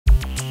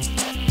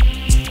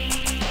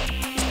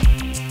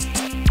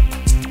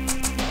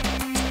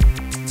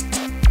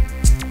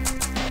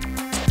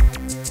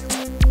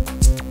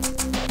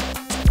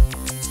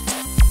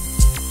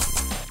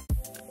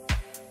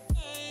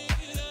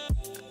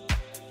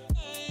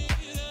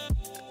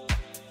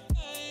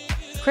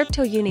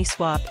Crypto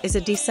Uniswap is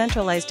a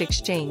decentralized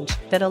exchange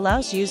that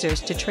allows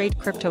users to trade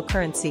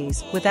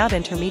cryptocurrencies without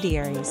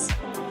intermediaries.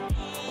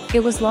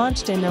 It was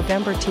launched in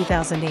November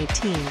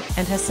 2018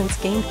 and has since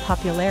gained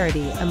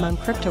popularity among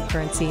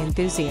cryptocurrency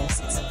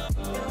enthusiasts.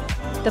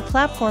 The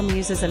platform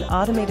uses an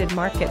automated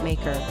market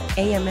maker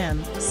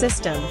 (AMM)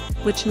 system,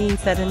 which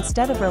means that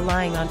instead of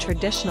relying on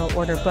traditional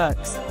order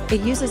books,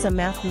 it uses a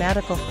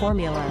mathematical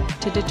formula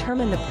to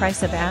determine the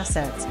price of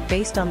assets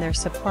based on their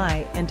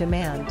supply and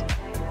demand.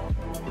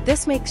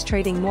 This makes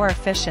trading more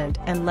efficient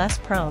and less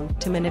prone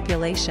to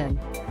manipulation.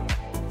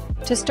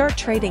 To start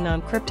trading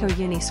on Crypto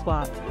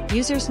Uniswap,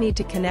 users need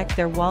to connect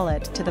their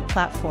wallet to the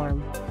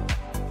platform.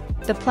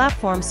 The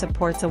platform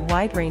supports a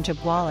wide range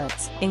of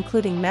wallets,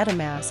 including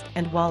MetaMask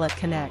and Wallet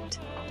Connect.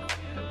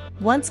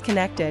 Once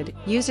connected,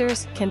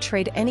 users can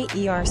trade any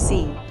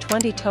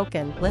ERC-20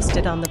 token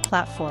listed on the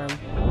platform.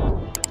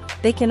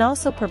 They can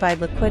also provide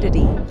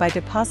liquidity by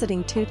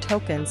depositing 2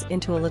 tokens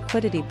into a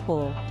liquidity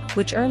pool,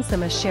 which earns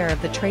them a share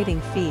of the trading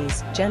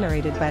fees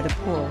generated by the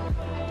pool.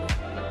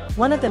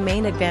 One of the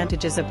main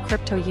advantages of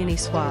Crypto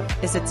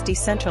Uniswap is its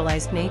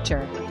decentralized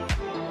nature.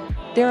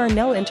 There are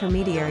no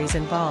intermediaries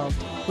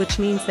involved, which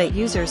means that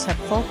users have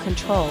full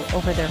control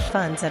over their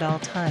funds at all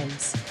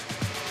times.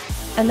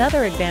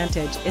 Another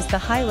advantage is the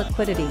high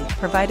liquidity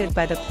provided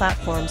by the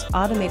platform's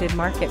automated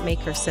market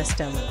maker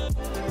system.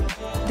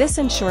 This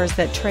ensures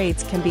that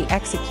trades can be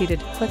executed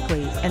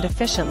quickly and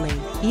efficiently,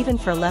 even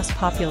for less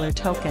popular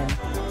token.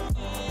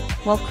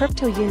 While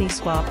Crypto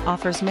Uniswap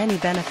offers many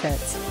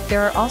benefits,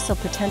 there are also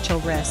potential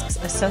risks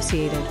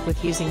associated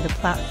with using the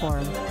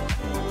platform.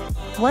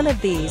 One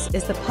of these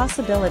is the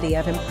possibility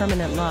of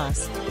impermanent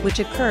loss, which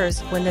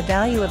occurs when the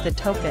value of the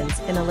tokens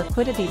in a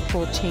liquidity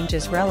pool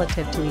changes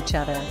relative to each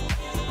other.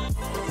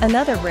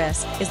 Another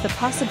risk is the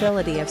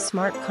possibility of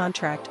smart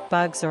contract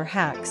bugs or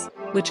hacks,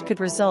 which could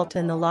result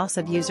in the loss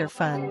of user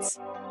funds.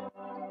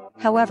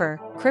 However,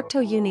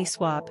 Crypto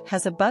Uniswap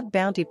has a bug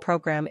bounty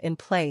program in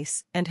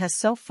place and has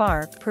so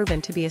far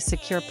proven to be a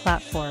secure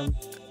platform.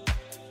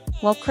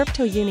 While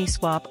Crypto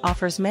Uniswap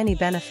offers many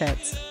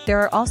benefits,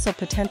 there are also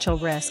potential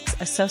risks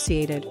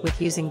associated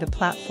with using the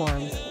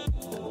platform.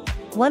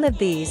 One of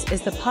these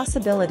is the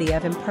possibility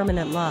of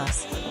impermanent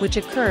loss, which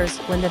occurs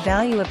when the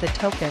value of the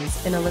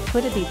tokens in a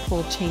liquidity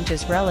pool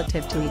changes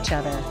relative to each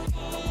other.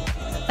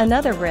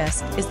 Another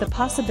risk is the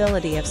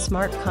possibility of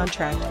smart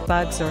contract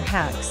bugs or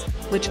hacks,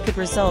 which could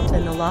result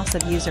in the loss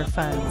of user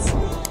funds.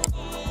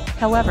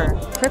 However,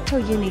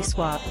 Crypto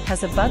Uniswap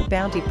has a bug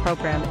bounty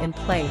program in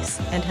place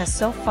and has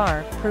so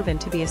far proven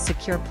to be a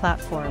secure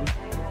platform.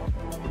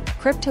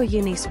 Crypto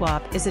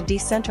Uniswap is a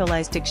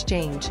decentralized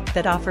exchange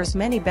that offers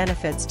many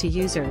benefits to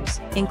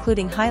users,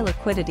 including high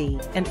liquidity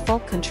and full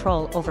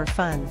control over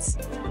funds.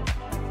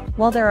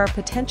 While there are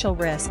potential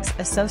risks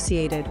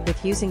associated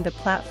with using the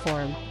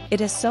platform, it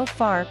has so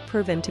far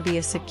proven to be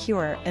a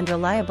secure and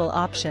reliable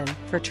option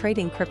for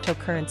trading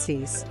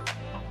cryptocurrencies.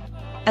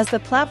 As the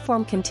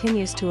platform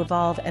continues to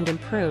evolve and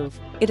improve,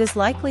 it is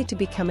likely to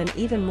become an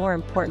even more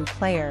important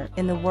player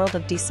in the world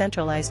of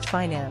decentralized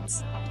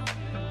finance.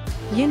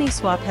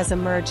 Uniswap has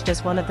emerged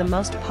as one of the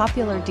most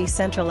popular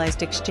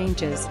decentralized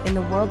exchanges in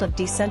the world of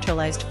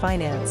decentralized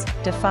finance,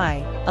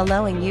 DeFi,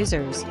 allowing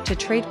users to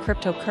trade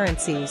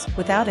cryptocurrencies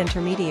without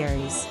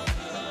intermediaries.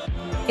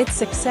 Its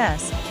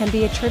success can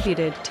be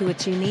attributed to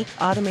its unique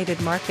automated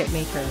market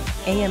maker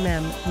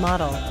 (AMM)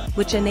 model,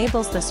 which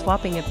enables the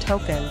swapping of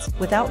tokens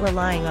without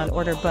relying on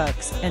order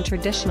books and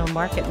traditional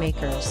market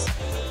makers.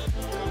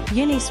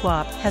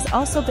 Uniswap has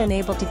also been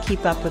able to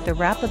keep up with the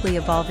rapidly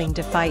evolving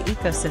DeFi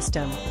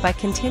ecosystem by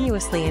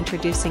continuously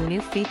introducing new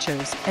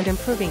features and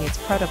improving its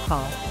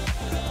protocol.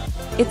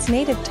 Its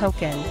native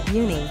token,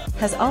 Uni,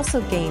 has also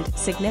gained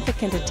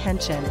significant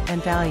attention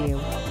and value,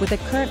 with a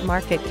current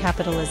market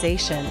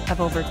capitalization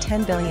of over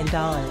 $10 billion.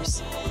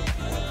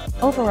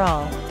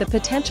 Overall, the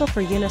potential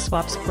for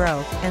Uniswap's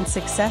growth and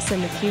success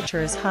in the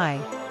future is high,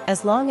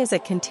 as long as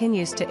it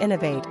continues to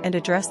innovate and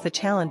address the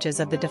challenges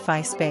of the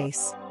DeFi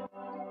space.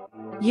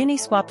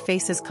 Uniswap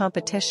faces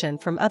competition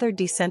from other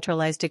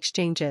decentralized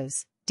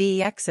exchanges,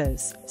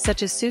 DEXs,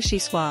 such as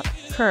SushiSwap,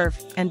 Curve,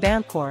 and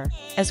Bancor,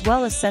 as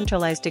well as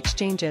centralized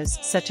exchanges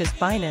such as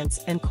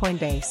Binance and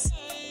Coinbase.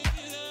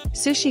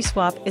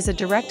 SushiSwap is a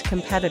direct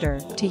competitor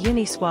to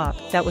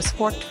Uniswap that was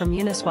forked from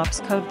Uniswap's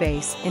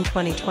codebase in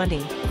 2020.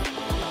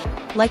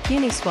 Like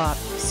Uniswap,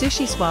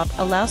 SushiSwap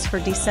allows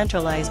for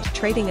decentralized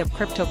trading of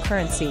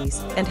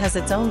cryptocurrencies and has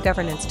its own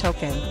governance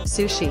token,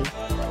 Sushi.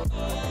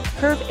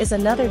 Curve is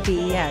another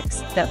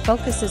DEX that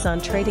focuses on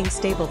trading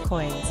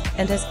stablecoins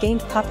and has gained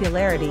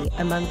popularity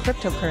among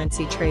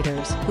cryptocurrency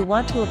traders who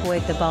want to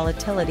avoid the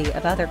volatility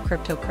of other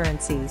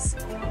cryptocurrencies.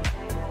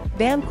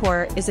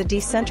 Bancor is a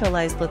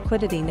decentralized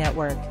liquidity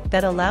network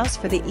that allows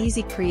for the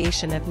easy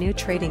creation of new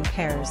trading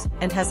pairs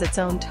and has its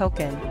own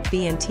token,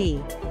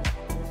 BNT.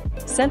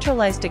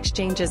 Centralized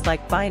exchanges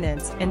like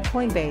Binance and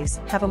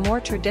Coinbase have a more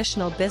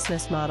traditional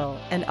business model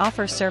and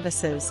offer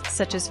services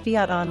such as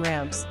fiat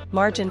on-ramps,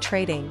 margin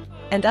trading,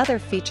 and other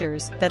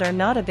features that are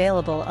not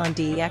available on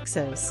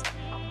DEXs.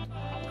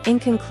 In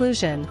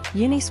conclusion,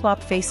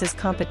 Uniswap faces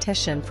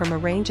competition from a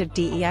range of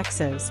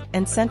DEXs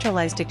and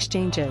centralized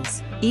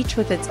exchanges, each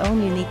with its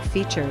own unique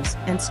features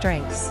and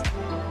strengths.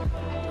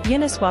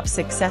 Uniswap's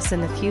success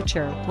in the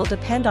future will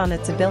depend on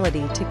its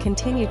ability to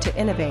continue to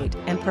innovate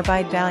and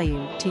provide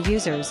value to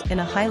users in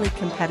a highly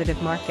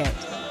competitive market.